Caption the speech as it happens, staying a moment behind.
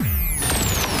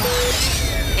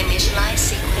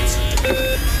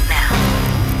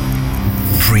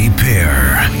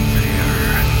Prepare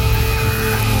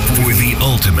for the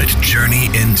ultimate journey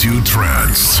into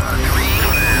trance.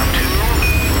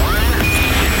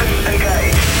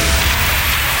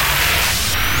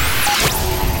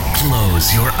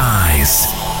 Close your eyes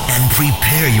and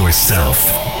prepare yourself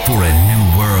for a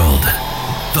new world.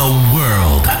 The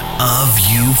world of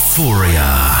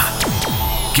Euphoria.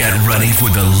 Get ready for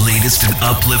the latest in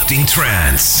uplifting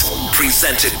trance.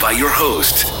 Presented by your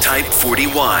host, Type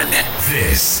 41.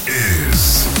 This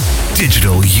is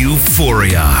Digital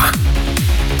Euphoria.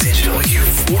 Digital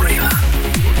Euphoria.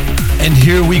 And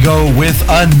here we go with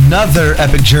another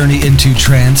epic journey into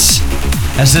trance,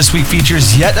 as this week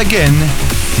features yet again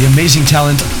the amazing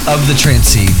talent of the trance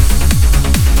scene.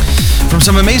 From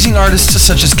some amazing artists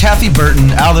such as Kathy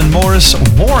Burton, Alan Morris,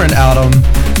 Warren Autumn,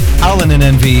 Alan and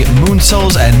Envy,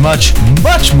 Moonsouls, and much,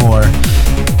 much more,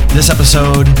 this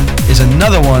episode is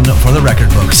another one for the record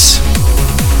books.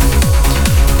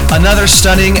 Another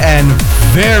stunning and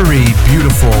very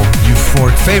beautiful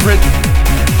euphoric favorite,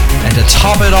 and to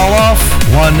top it all off,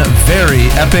 one very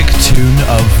epic tune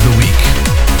of the week.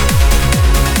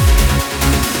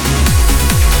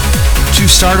 To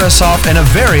start us off in a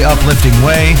very uplifting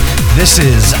way, this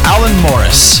is Alan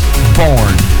Morris,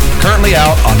 Born, currently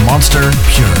out on Monster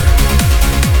Pure.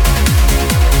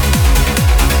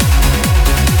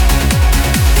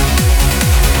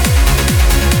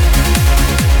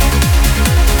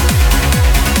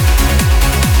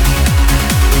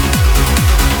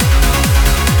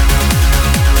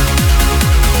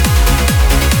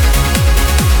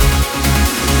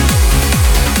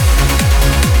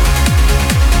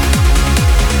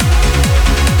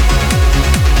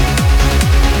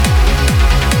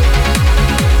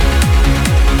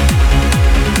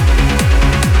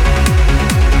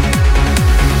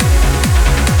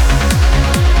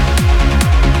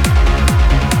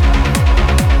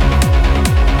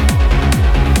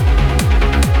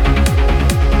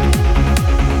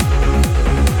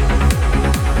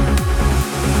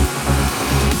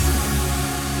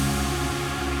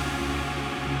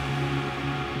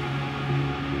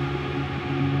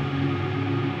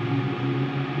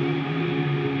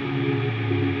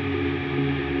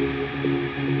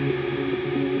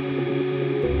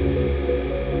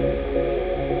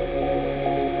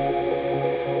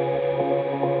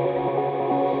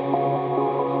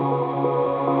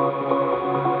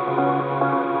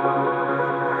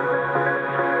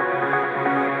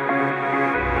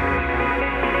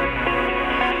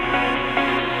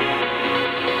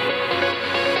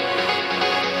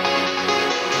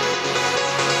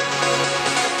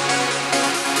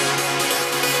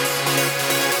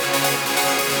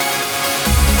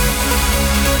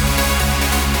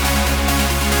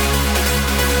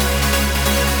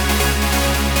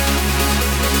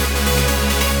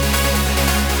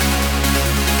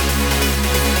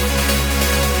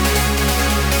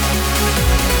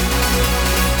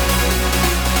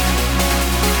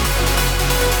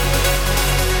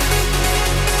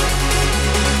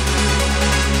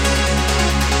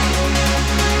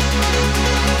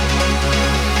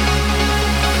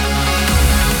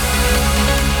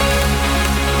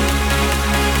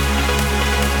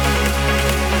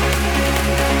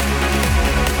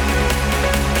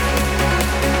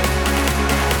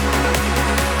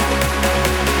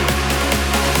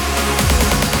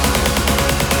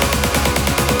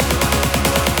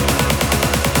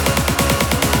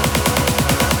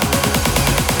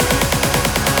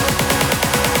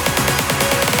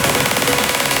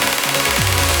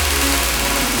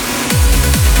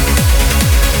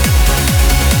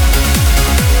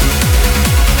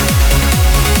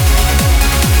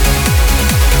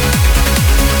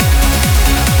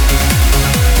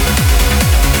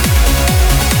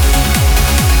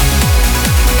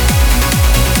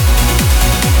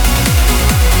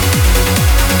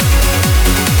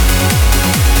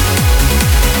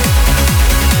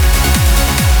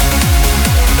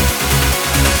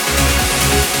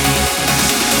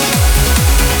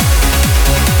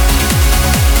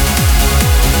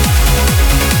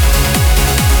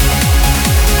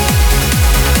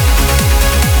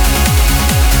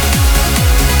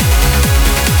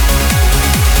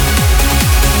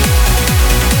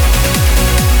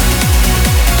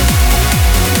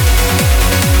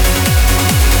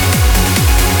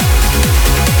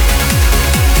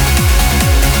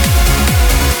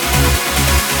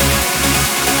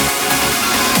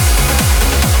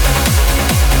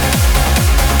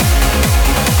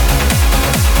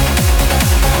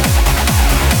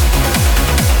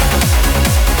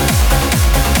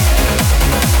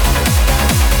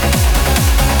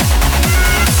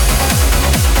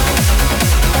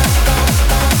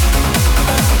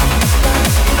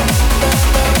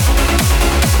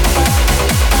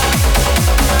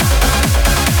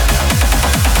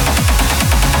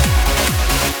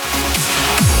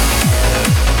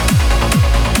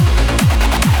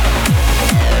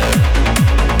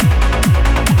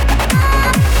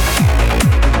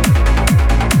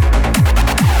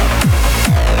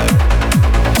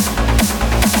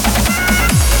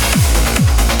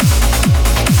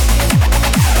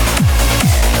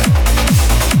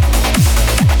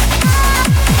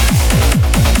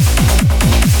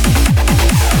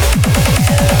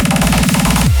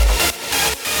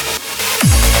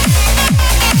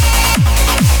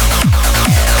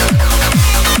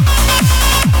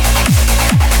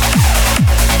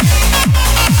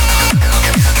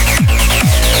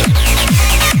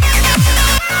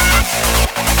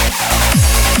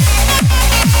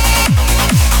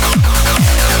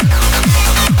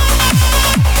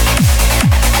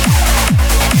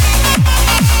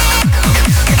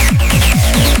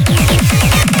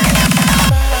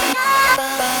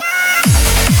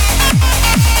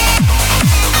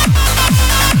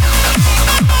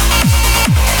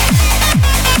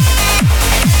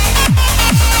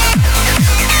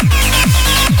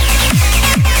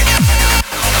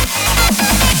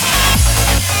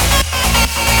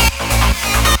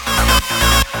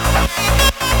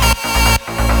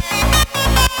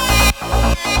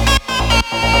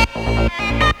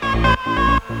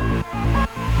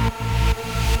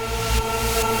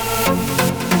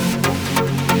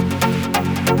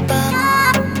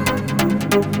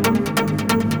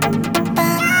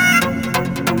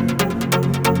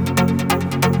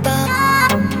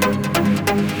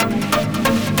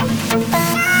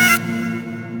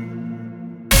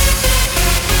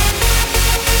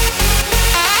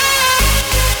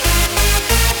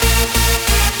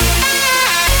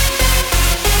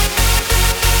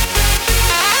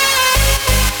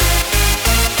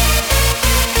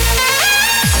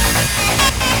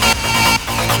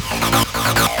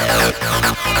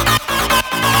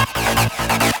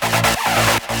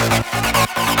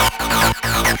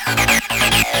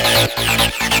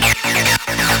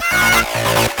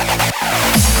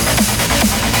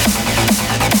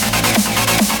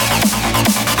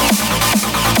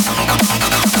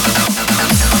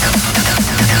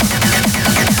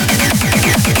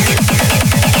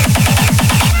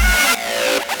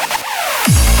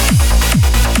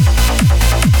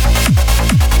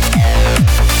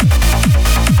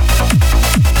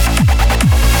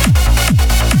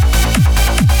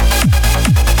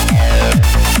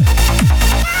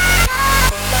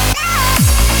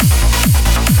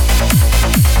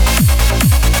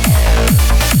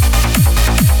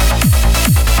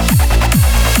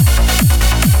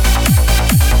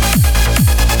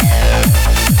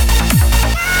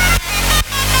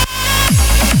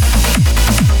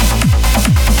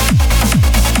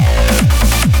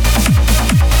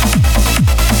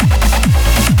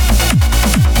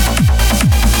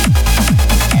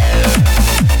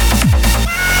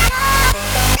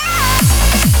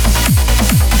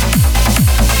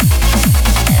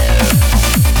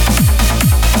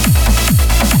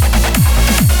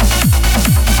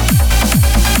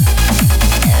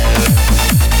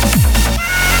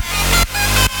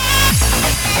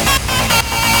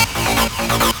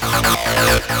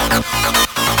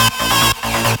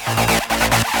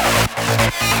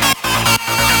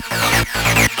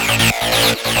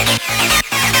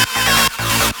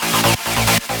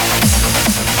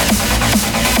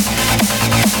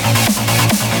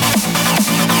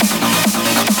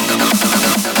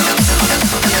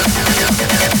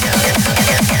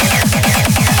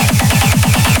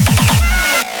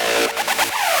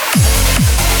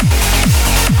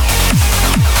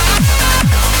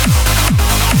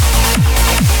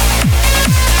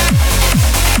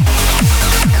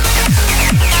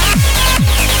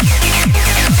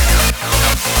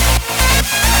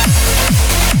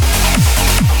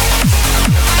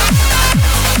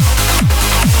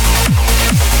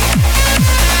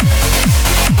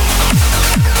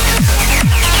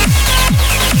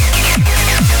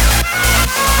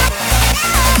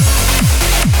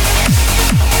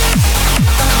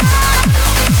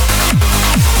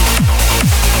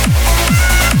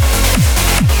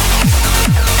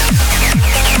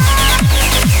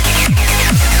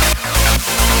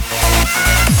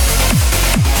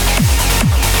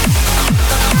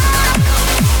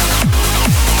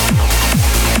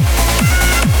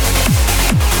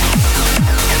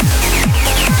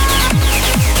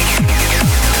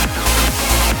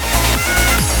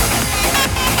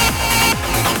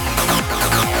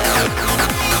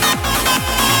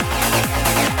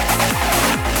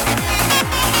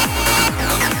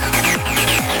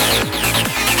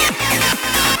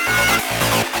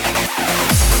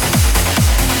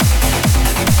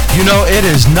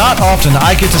 It is not often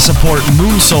I get to support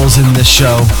Moon Souls in this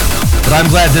show, but I'm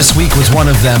glad this week was one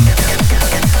of them.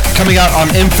 Coming out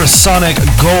on Infrasonic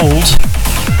Gold,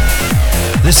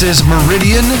 this is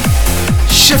Meridian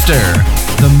Shifter,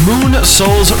 the Moon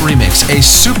Souls remix, a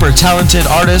super talented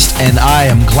artist, and I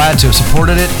am glad to have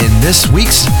supported it in this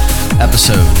week's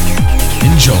episode.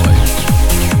 Enjoy.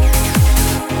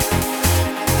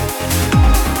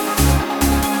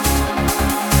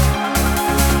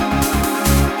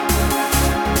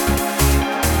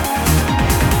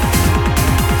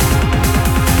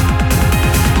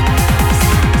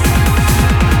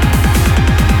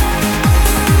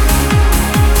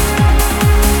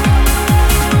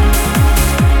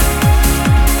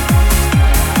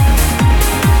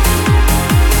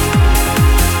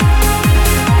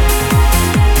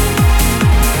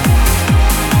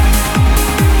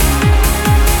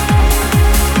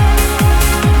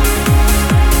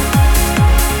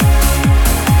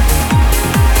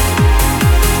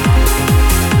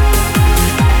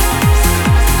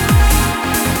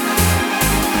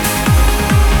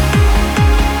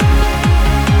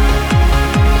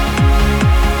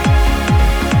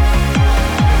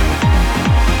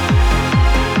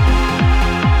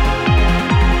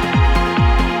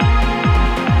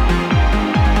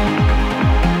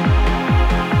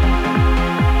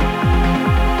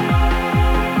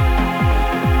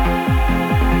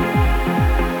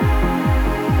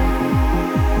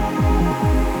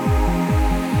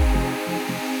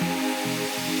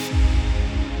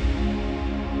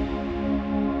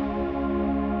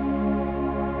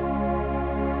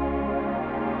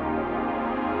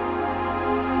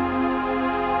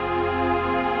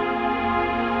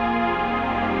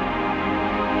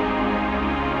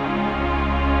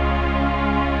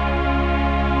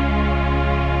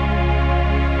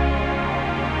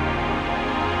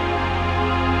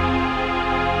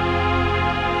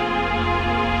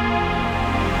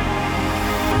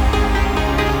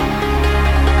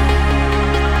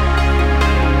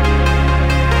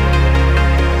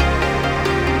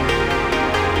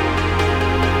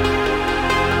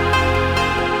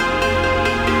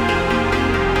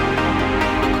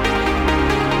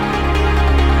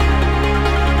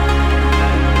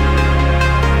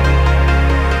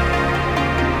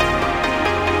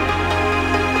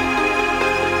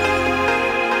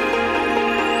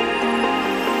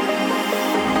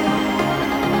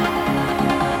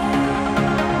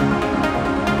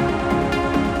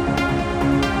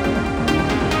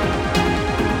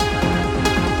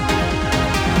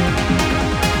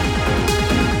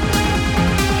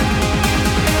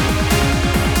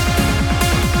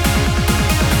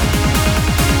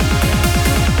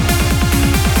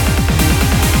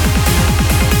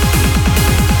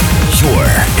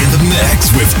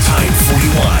 With Type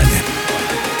 41.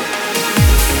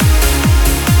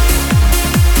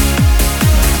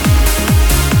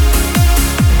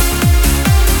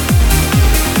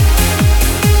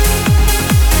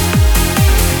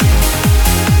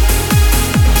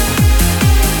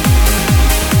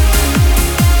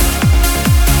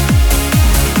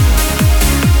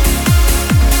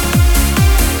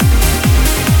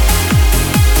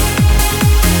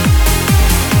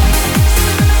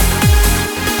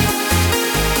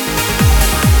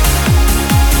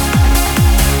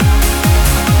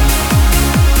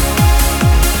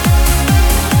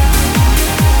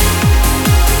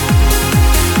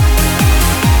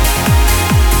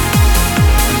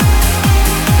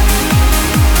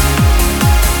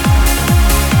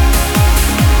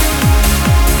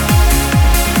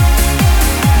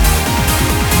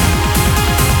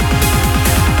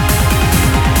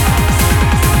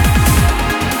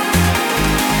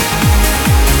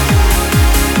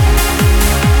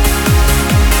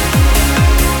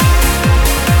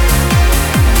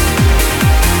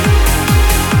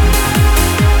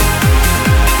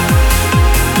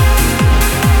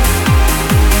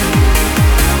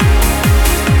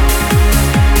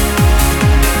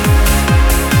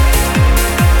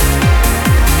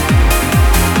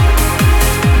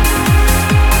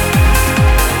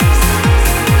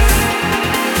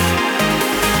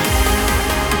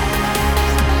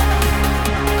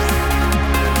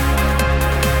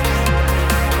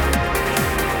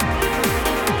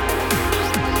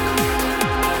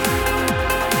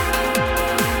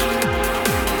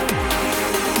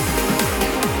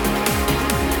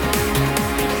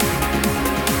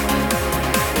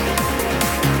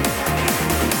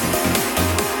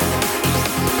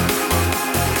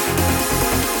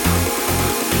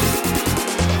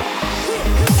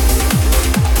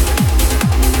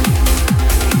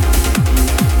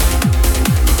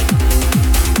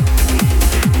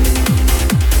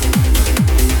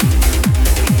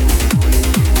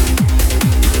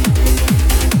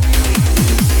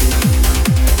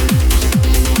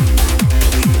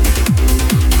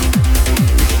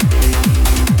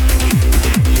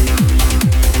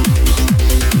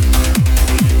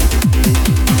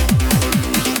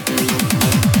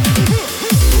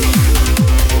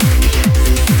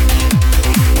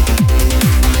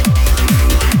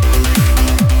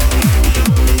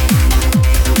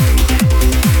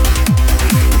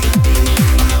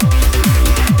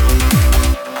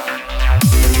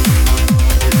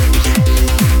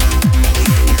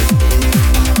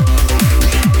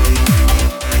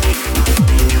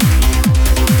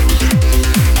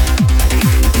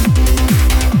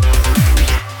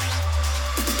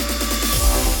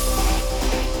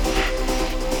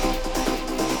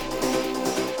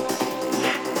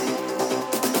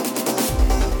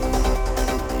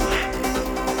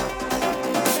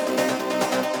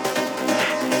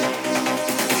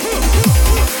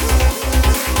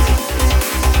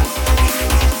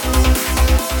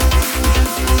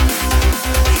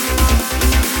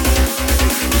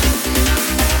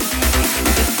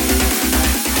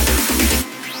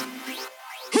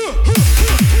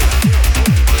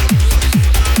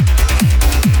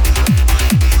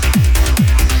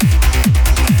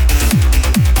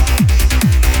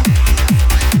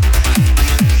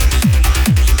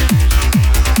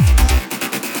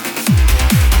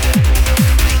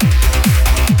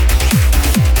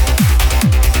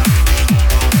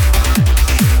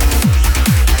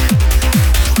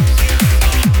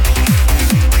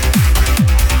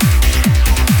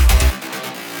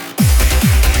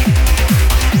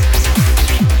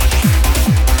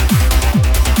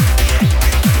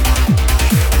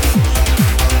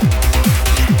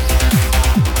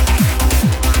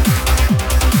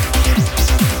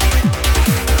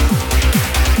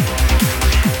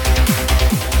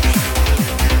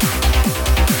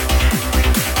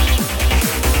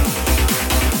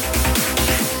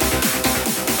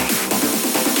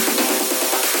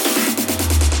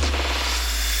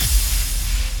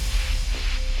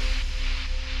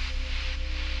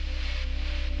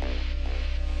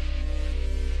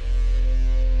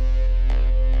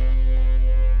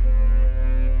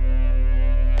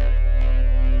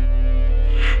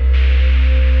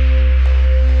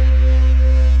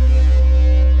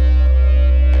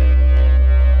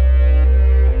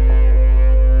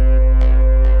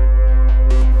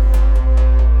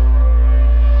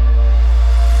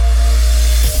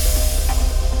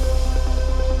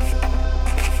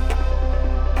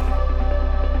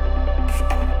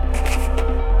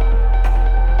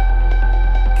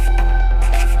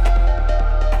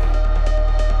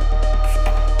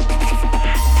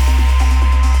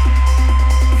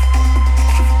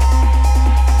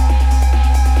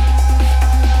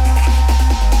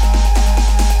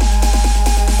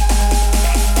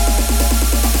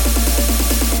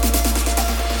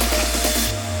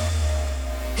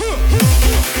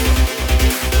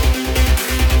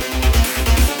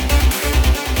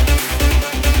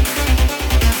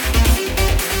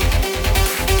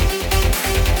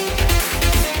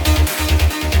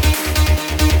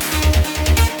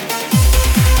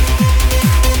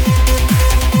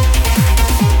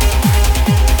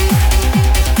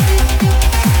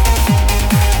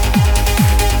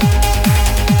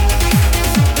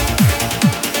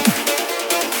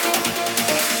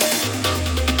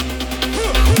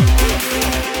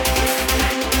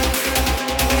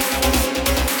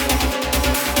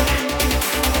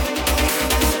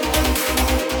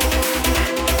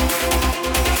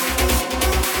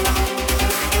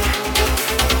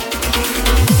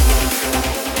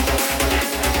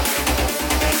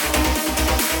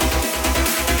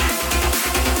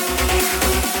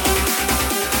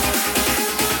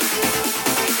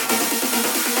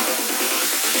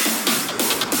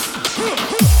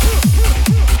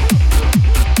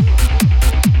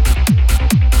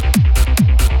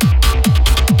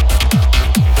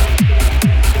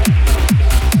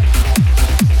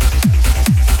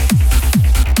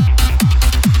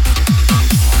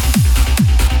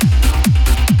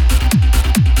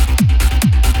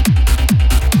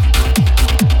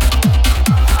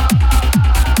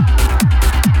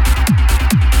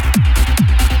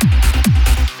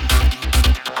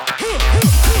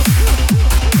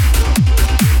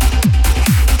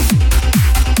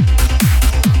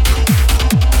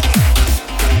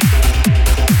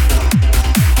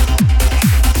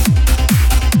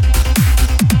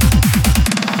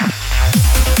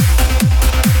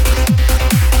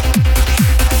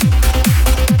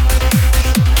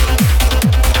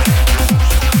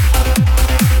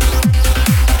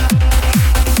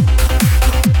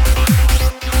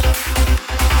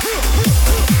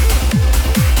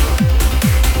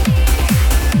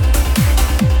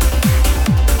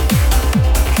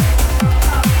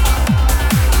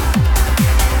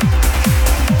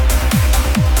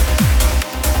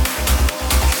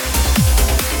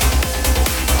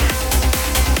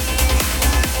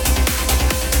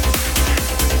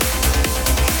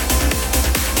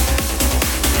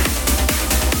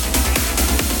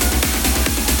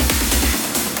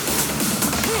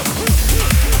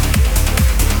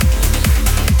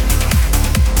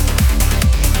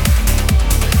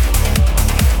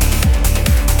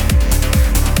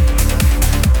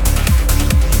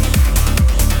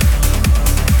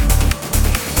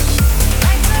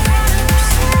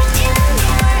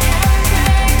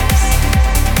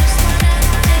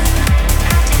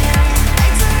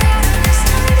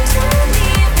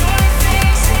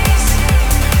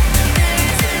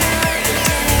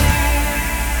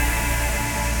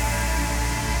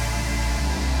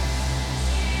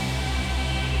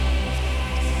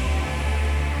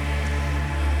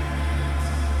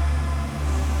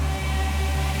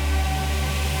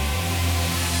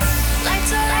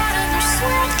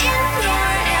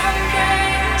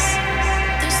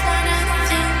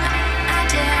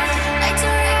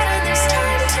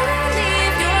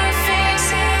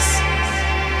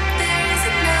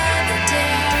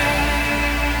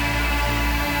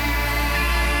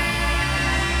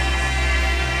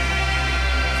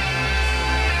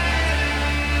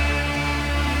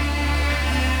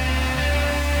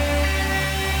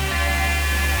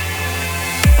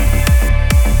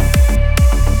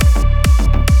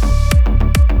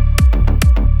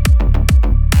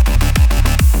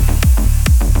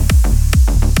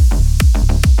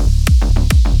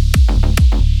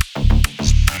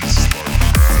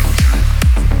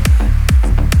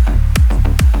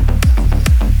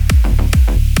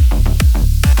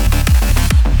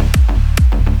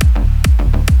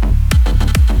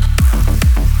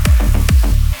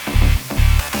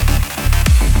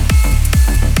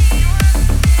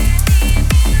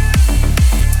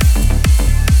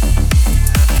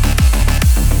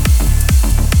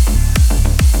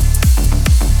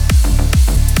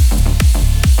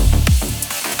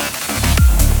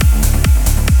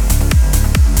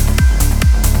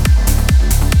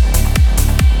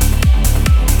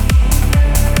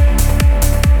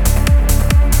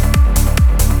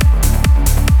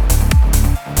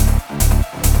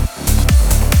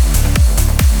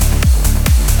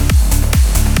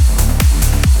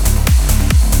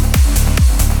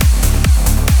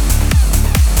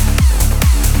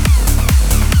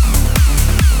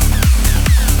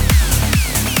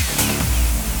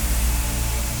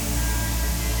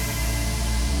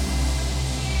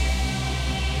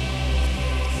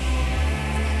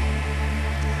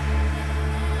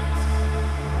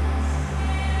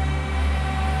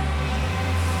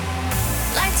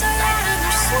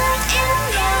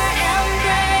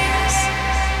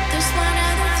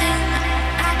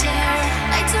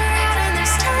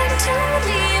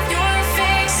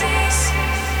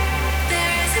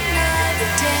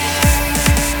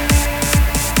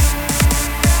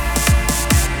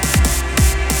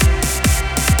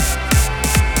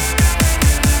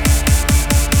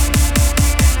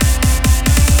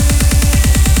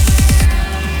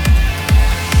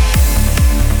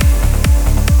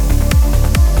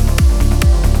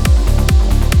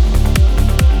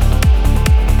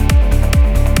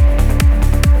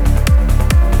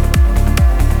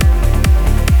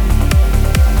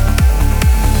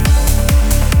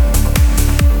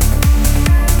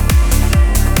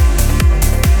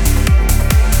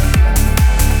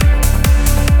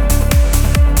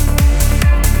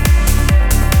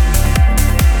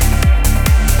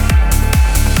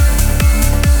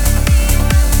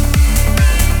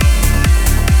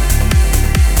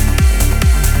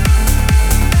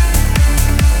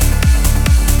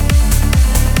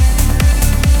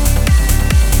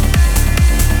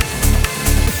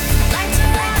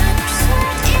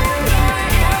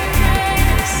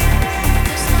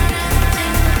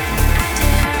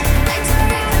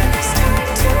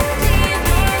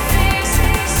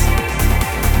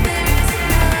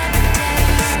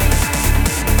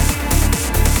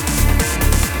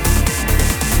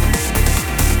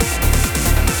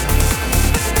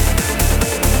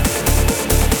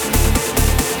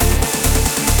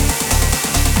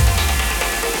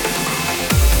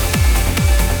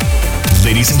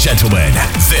 Ladies and gentlemen,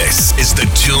 this is the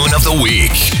Tune of the Week.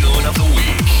 Tune of the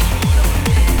Week.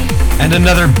 And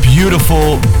another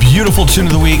beautiful, beautiful Tune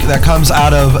of the Week that comes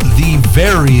out of the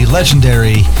very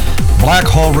legendary Black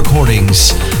Hole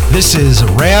Recordings. This is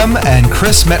Ram and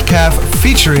Chris Metcalf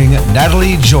featuring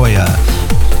Natalie Joya.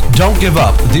 Don't Give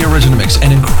Up, the original mix.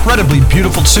 An incredibly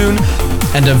beautiful tune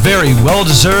and a very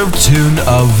well-deserved Tune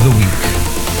of the Week.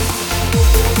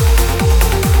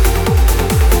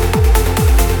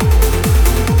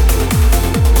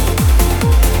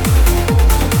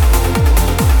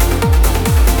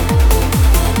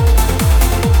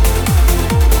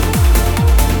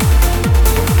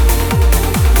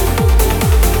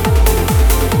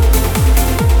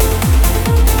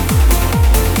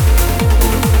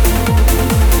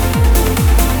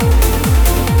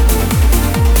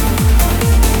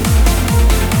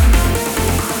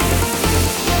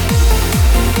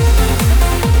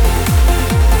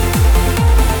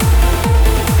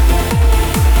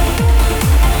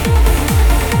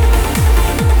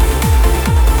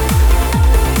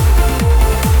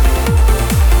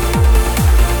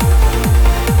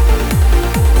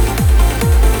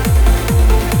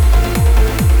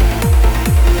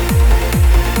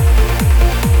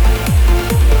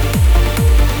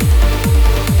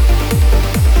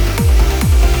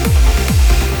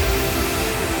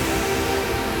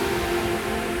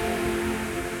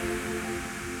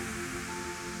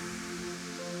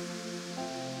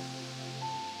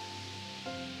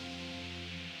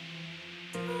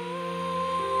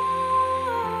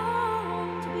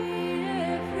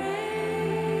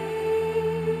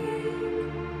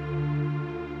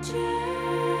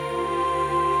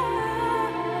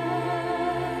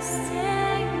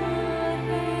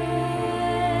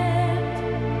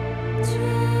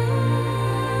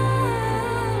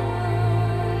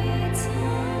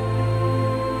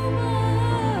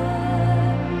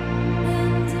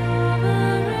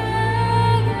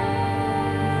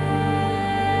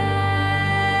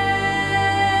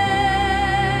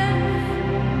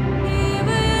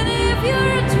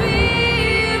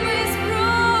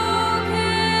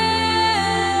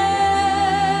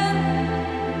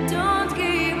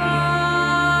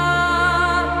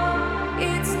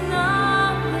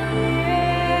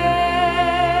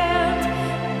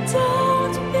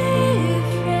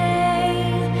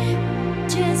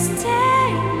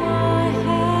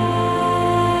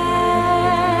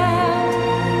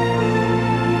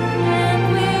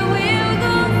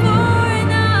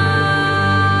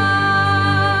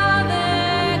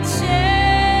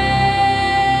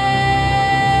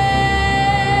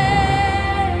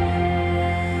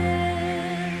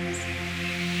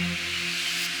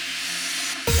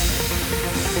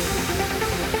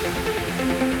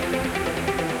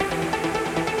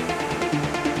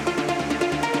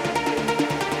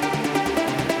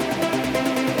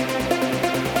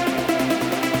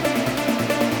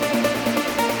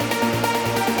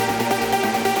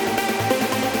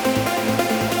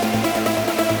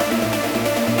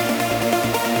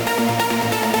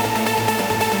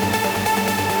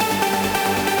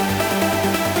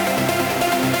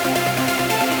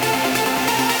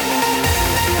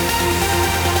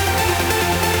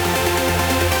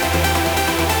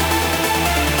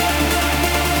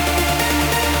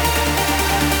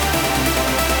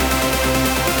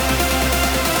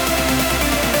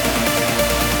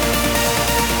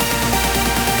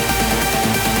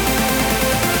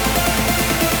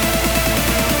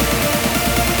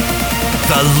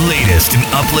 The latest in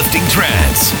uplifting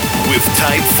trance with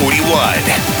Type 41.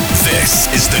 This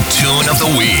is the Tune of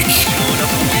the Week. Tune of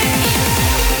the Week.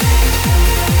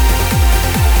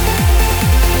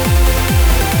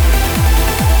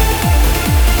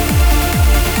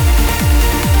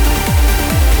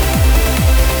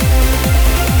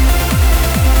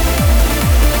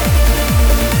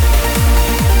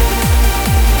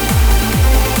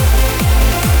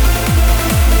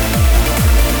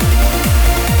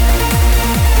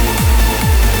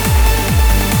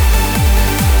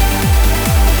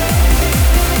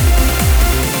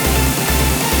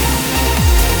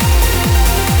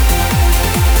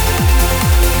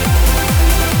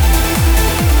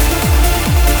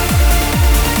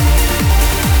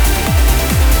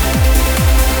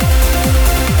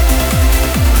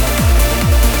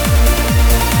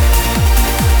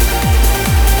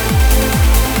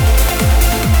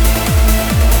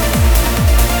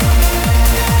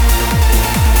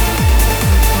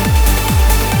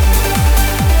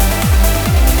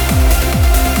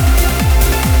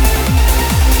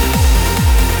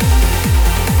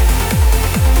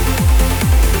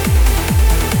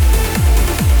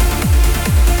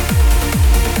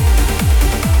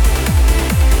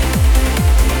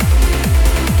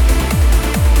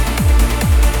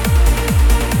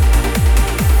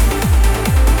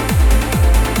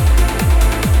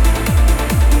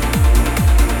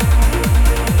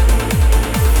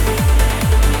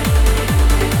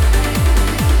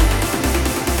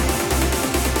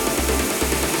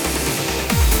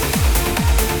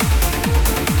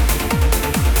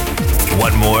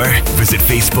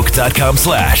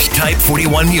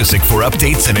 Facebook.com/Type41Music for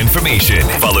updates and information.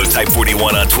 Follow Type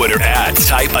 41 on Twitter at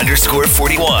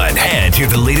Type_41. And hear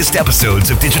the latest episodes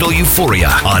of Digital Euphoria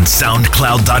on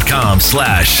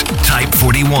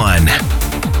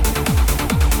SoundCloud.com/Type41.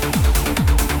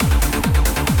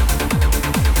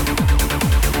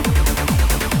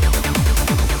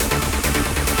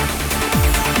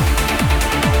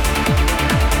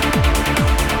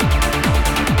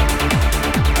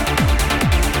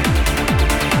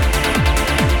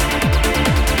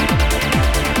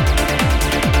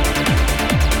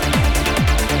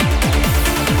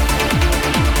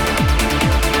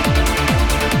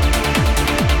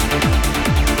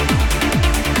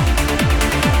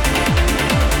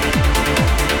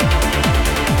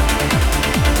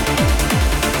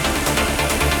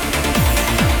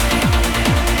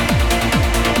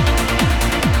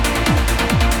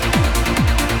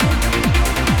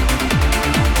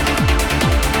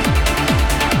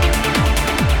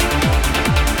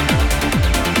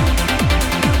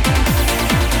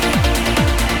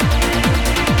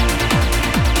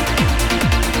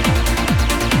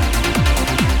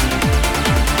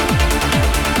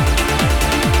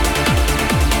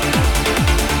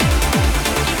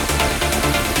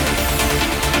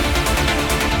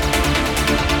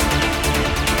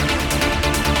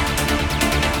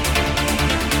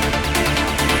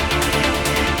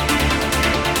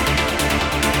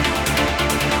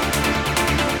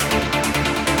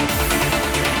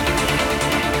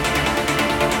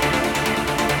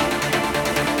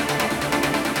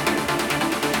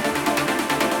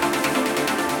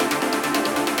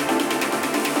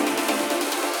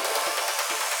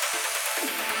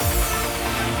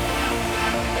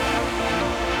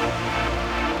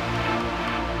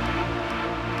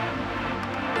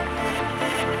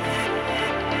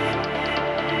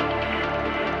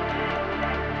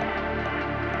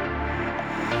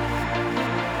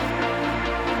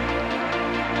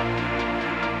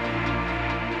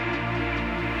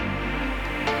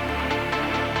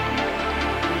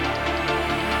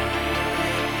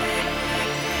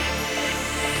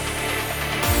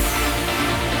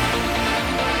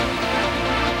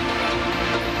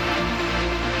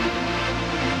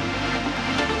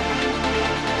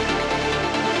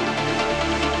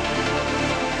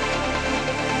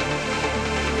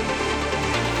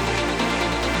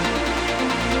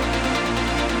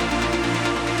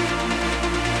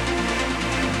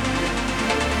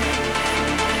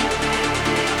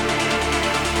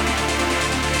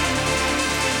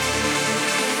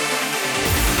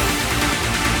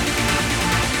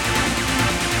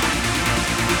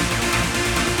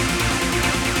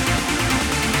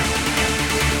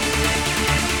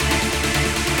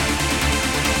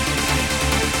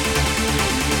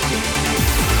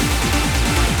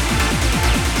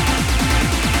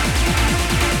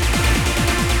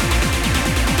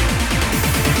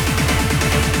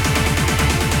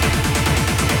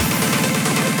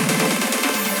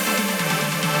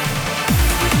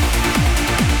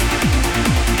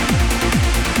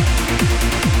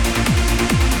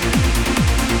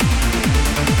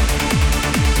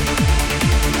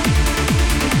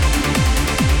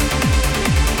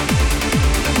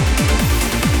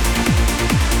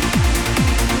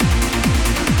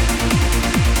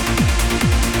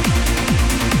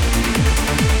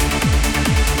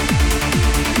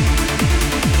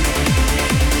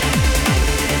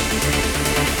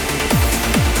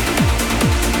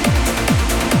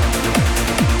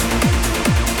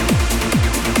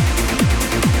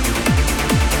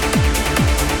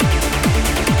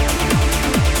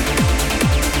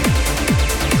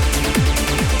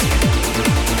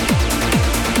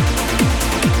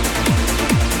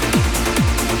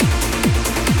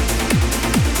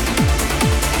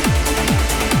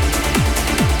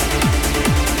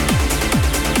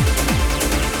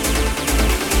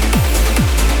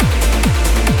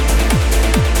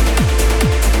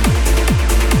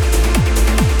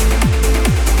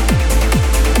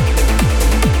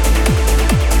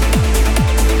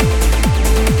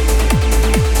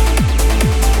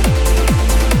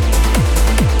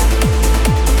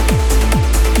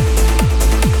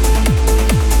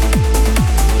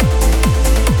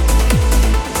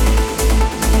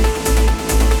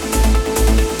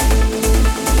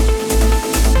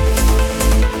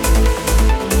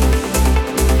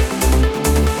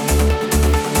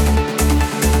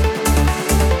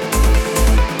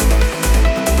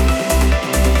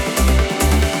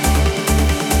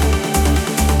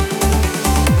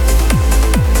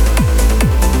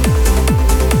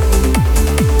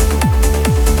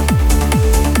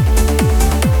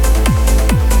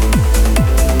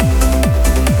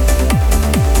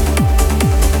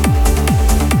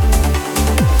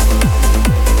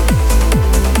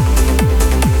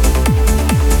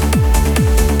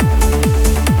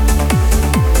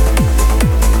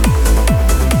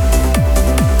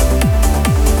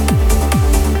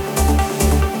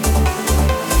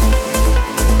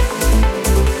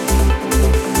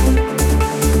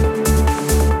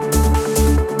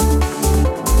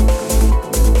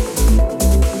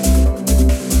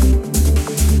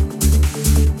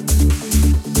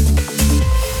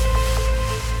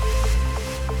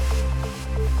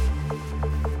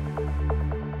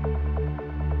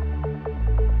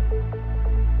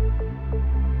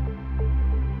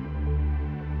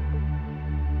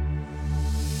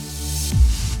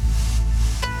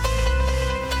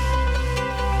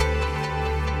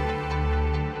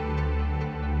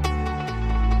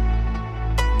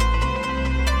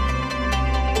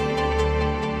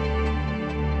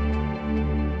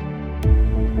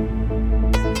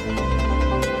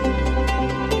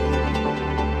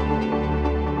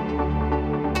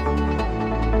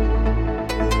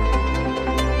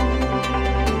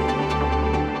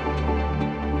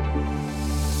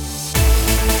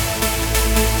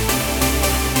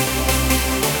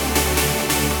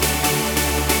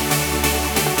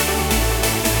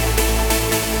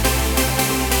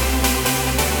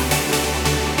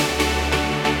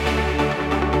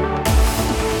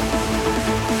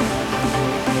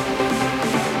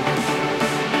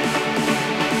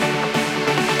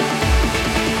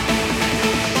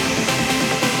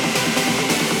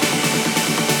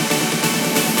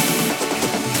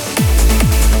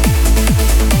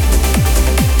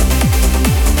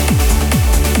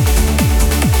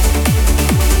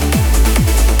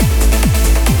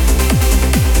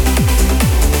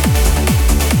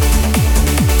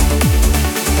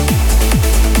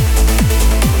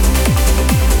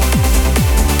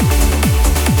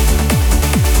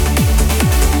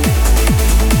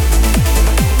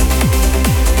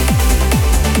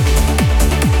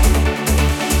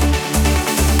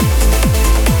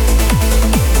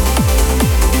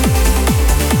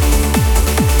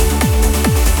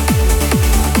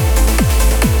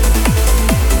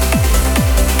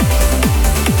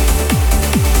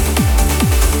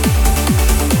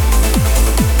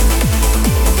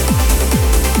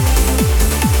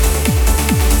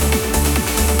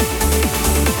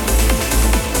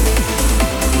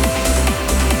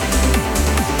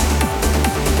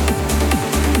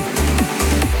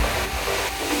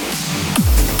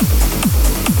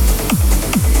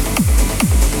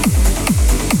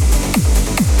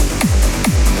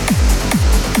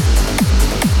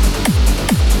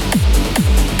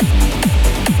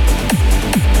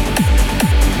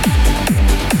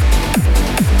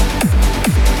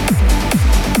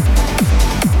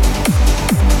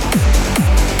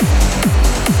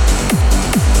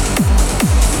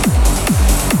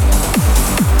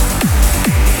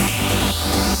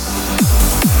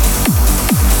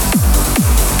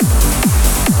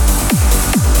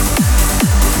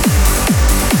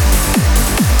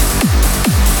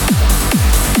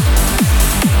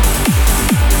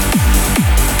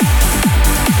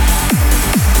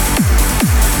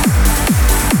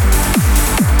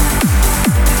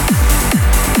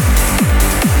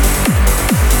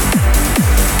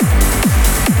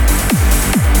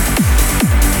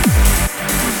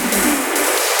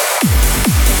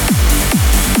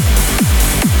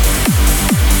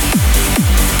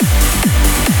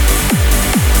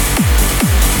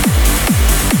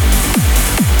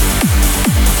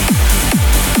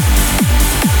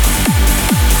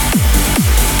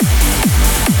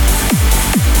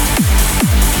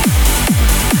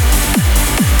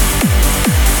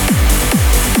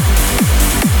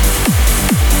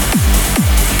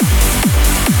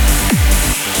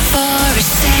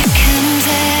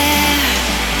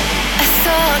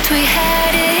 we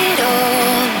had it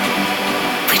all.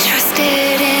 We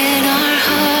trusted in our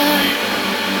heart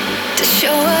to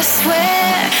show us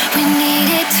where we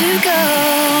needed to go.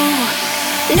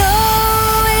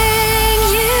 Knowing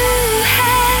you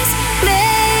has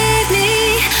made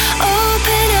me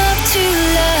open up to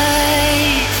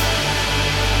life,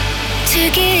 to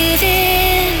give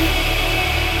in.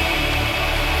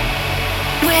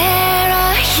 Where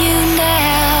are you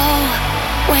now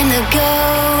when the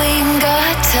going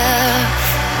got tough?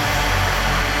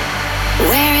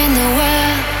 Where in the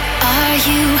world are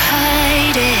you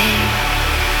hiding?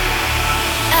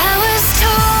 I was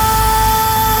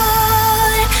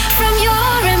torn from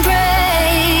your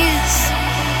embrace.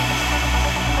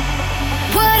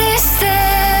 What is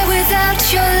there without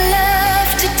your love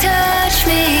to touch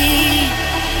me?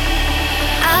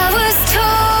 I was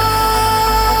torn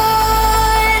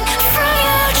from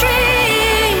your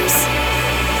dreams.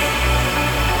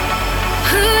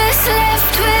 Who is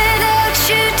left without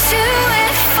you to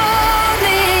inform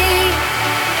me?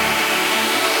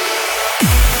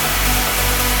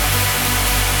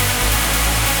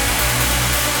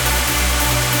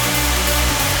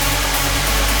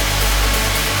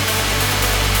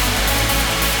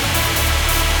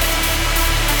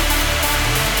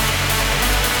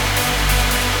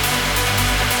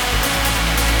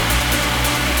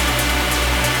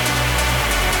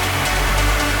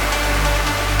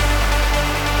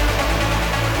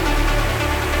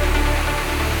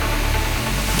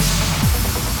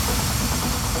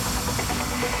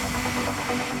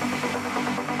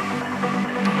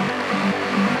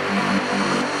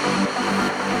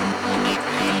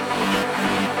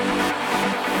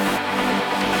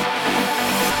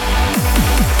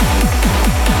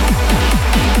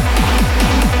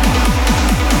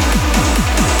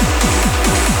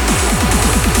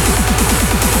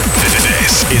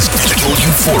 This is Digital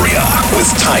Euphoria with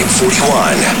Type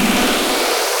 41.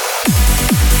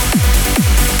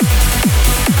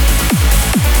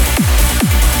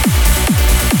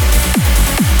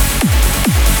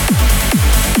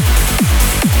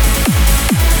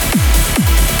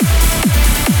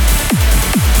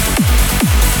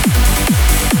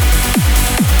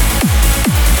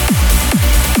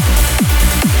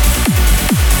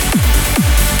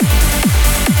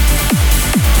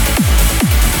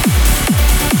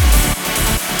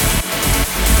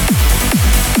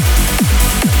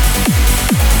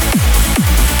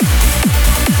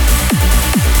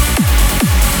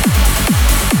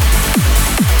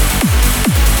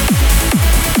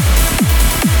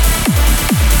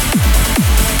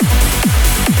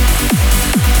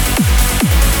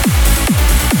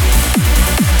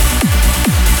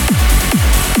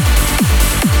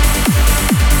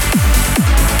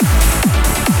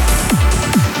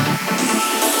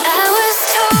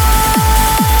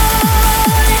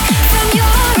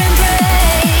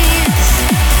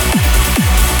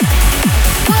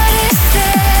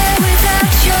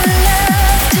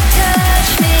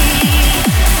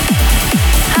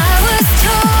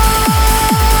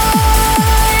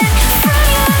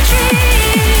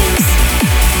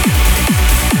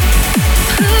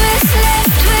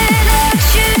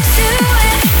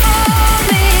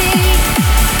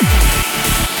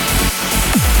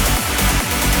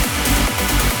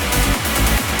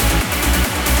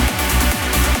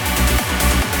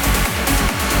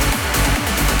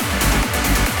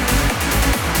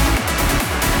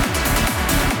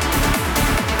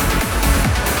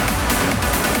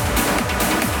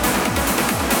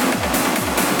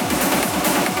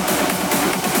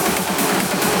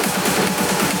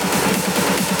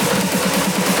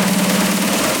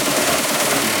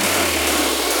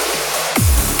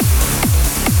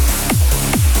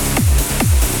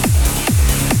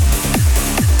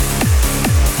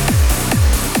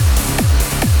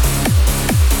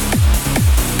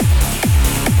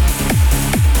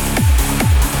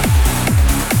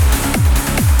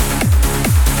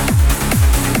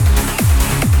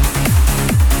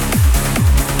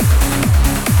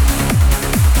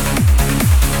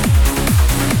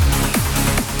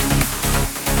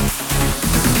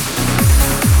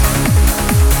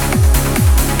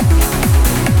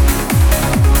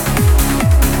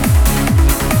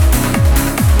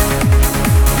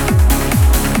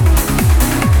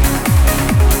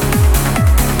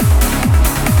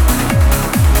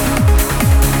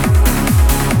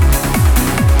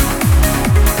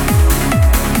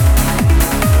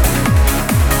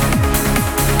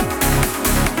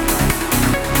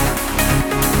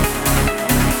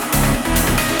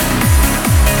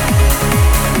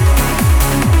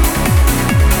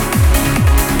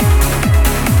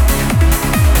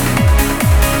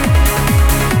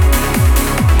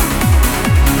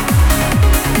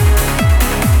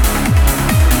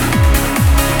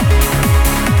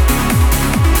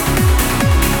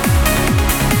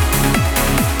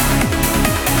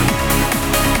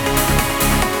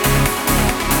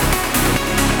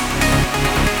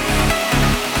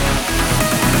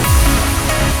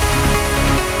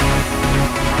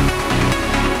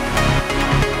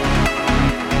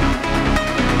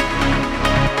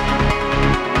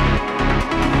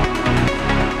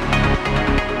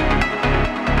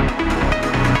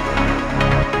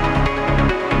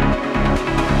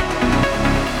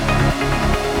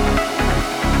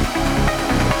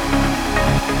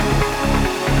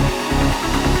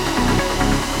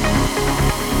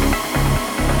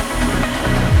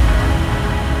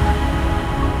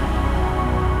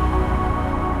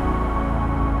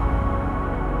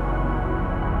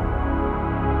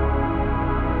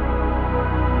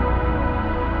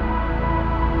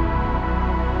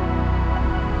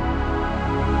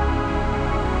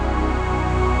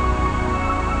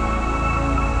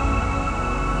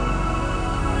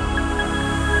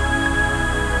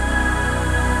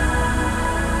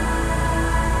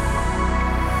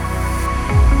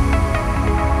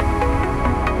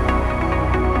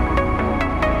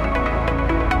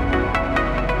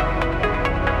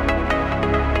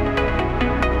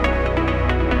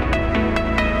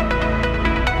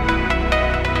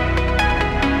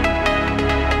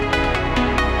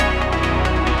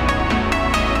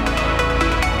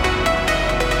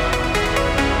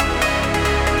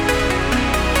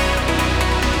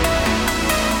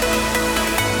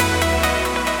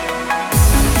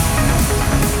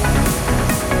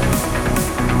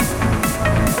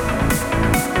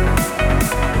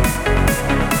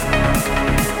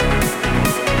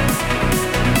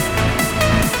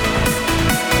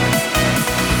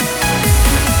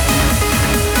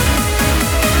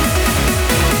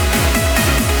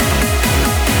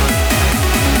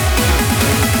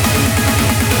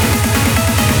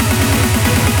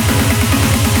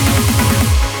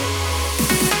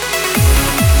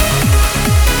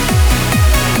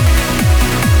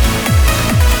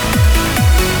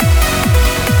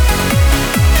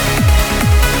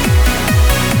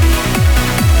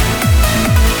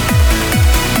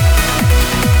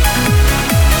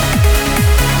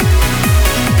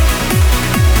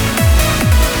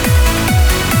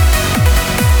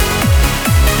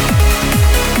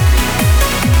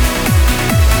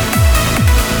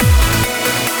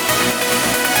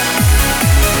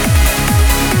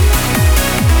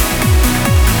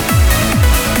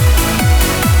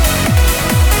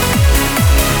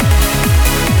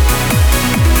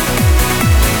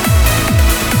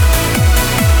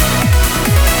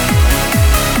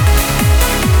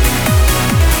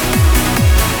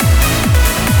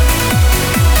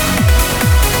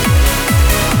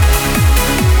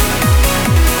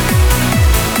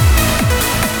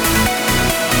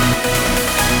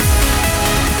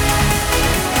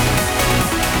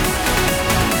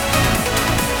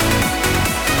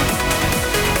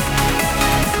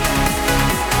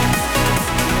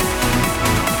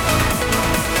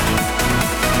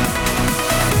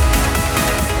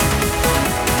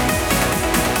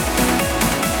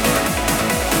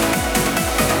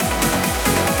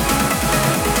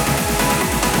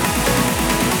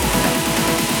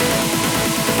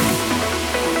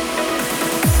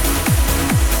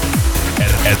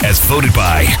 as voted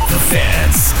by the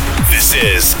fans. This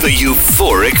is the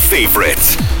Euphoric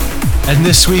Favorite. And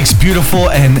this week's beautiful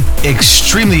and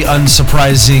extremely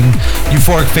unsurprising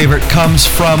Euphoric Favorite comes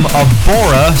from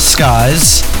Abora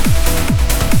Skies.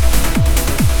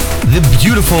 The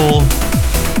beautiful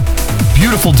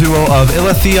duo of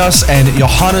Ilathios and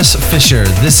Johannes Fischer.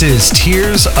 This is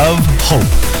Tears of Hope,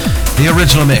 the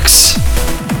original mix.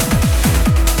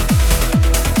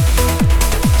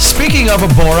 Speaking of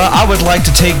Abora, I would like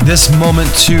to take this moment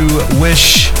to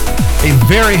wish a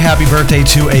very happy birthday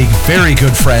to a very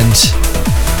good friend.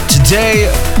 Today,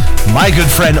 my good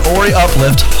friend Ori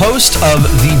Uplift, host of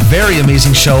the very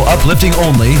amazing show Uplifting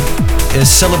Only, is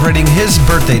celebrating his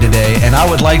birthday today, and I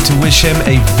would like to wish him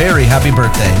a very happy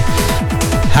birthday.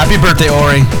 Happy birthday,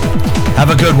 Ori.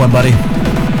 Have a good one, buddy.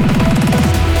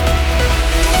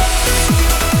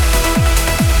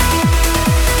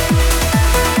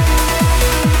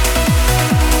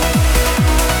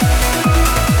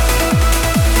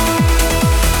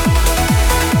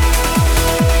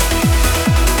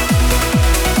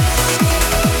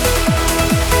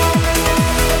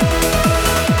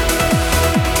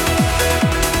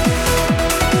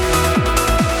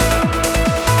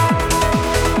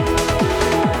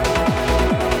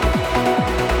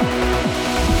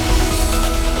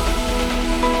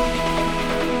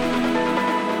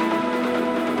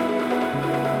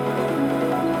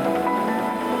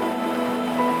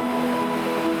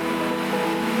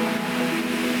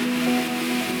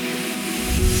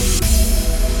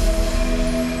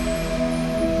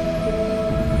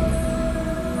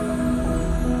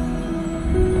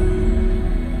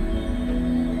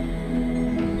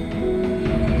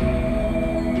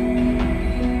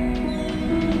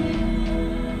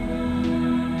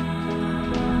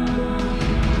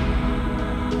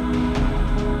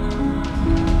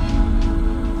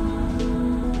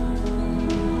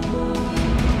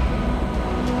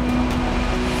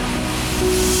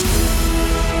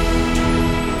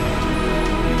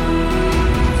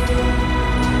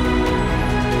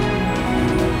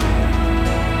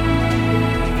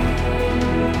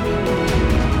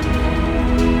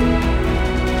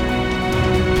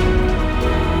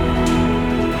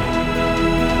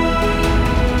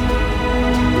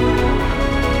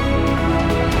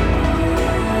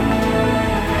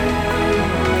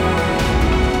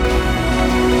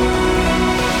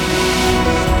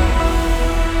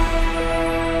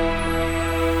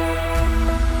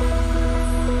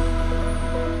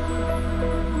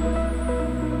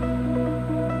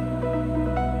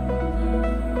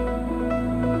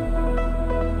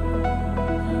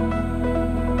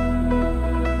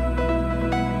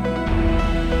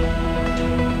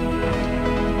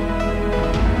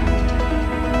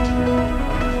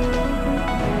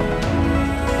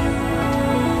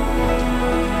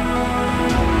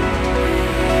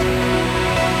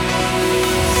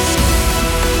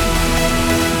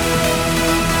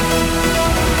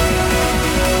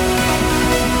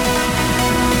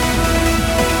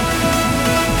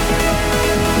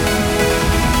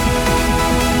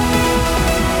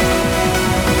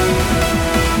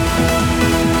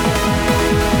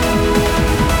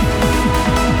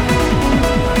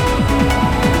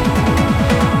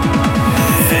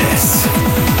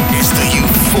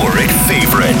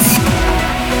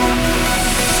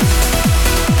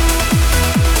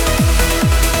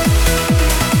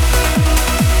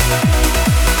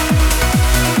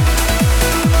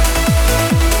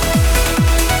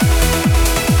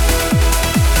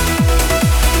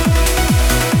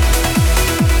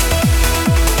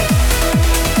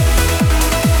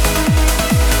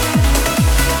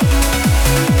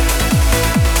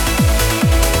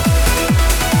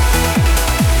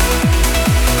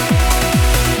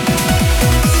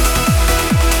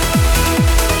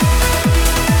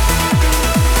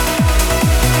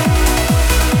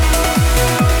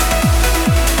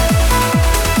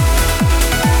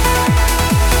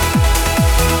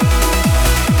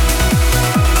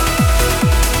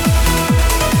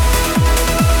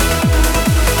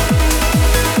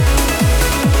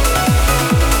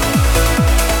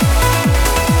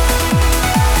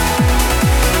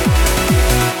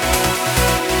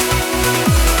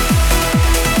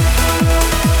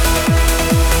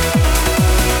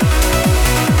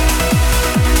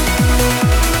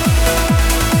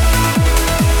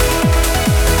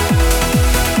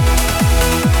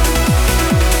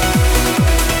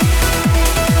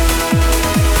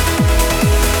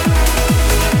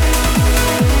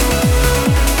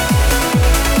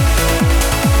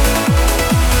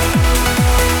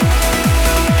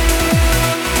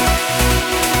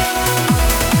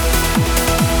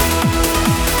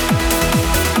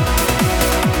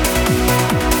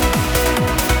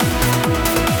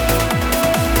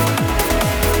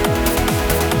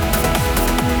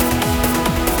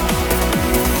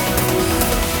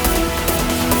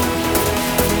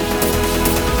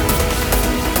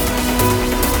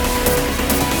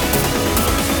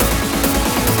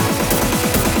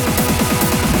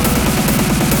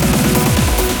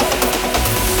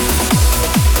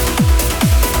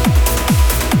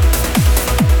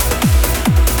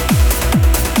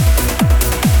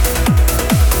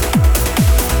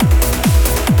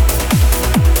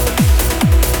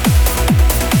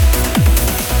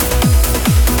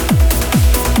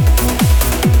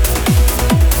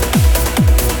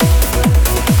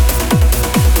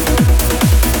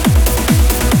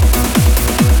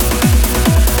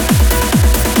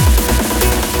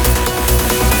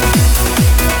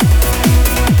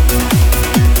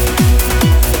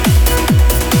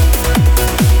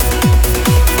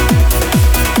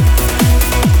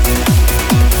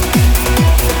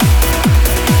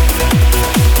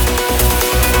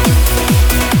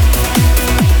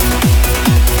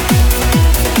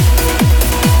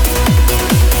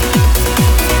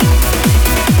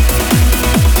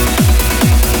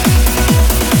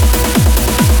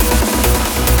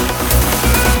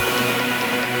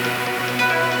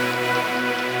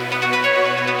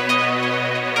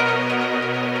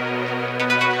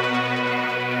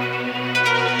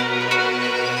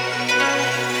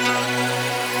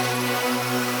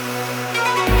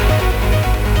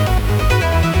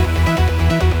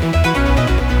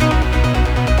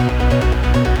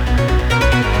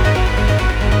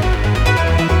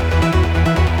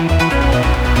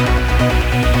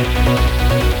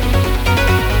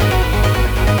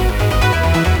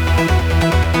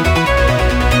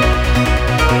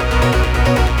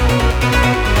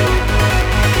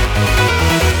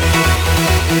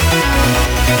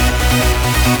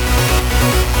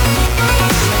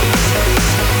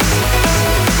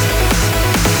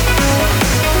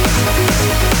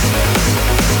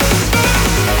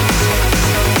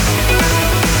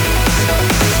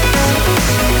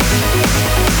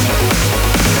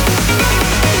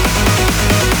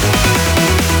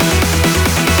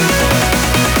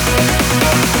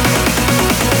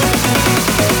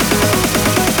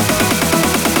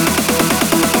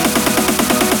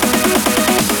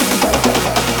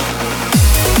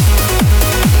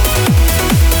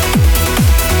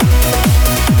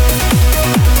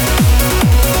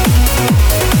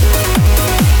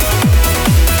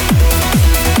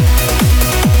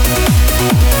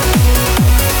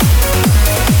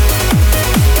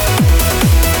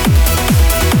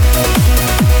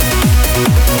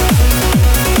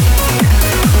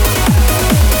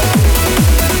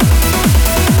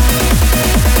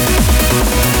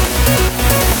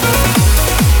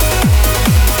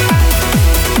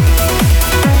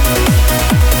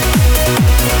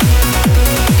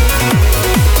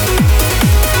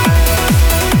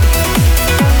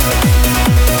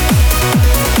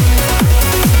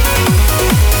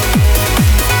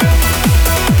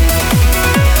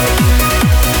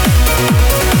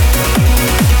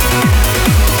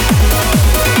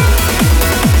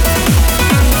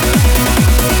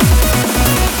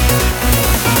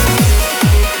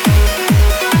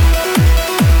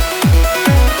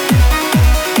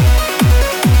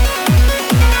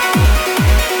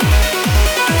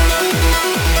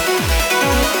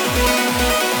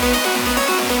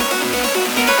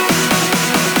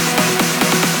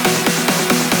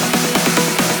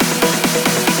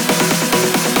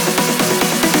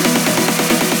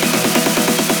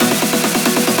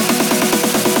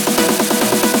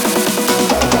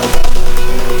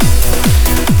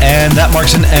 that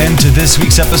marks an end to this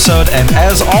week's episode, and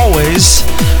as always,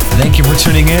 thank you for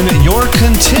tuning in. Your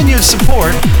continued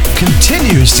support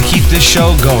continues to keep this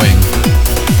show going.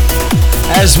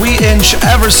 As we inch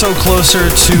ever so closer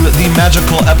to the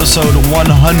magical episode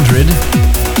 100,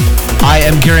 I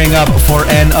am gearing up for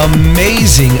an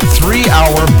amazing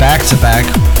 3-hour back-to-back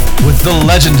with the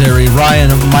legendary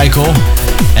Ryan Michael,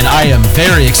 and I am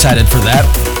very excited for that.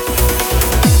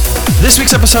 This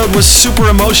week's episode was super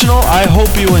emotional. I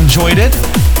hope you enjoyed it.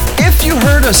 If you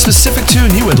heard a specific tune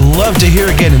you would love to hear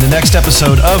again in the next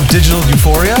episode of Digital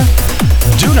Euphoria,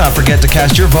 do not forget to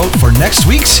cast your vote for next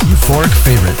week's euphoric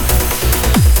favorite.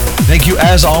 Thank you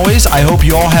as always. I hope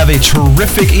you all have a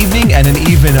terrific evening and an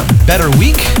even better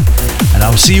week. And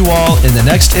I'll see you all in the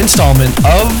next installment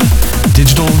of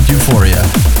Digital Euphoria.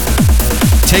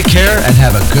 Take care and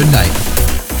have a good night.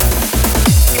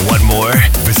 Want more?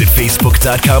 Visit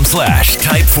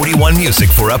facebook.com/Type41Music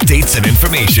for updates and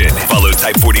information. Follow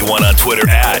Type41 on Twitter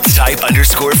at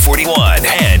Type_41.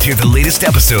 And hear the latest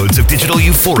episodes of Digital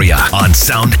Euphoria on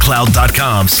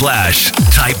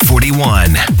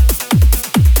SoundCloud.com/Type41.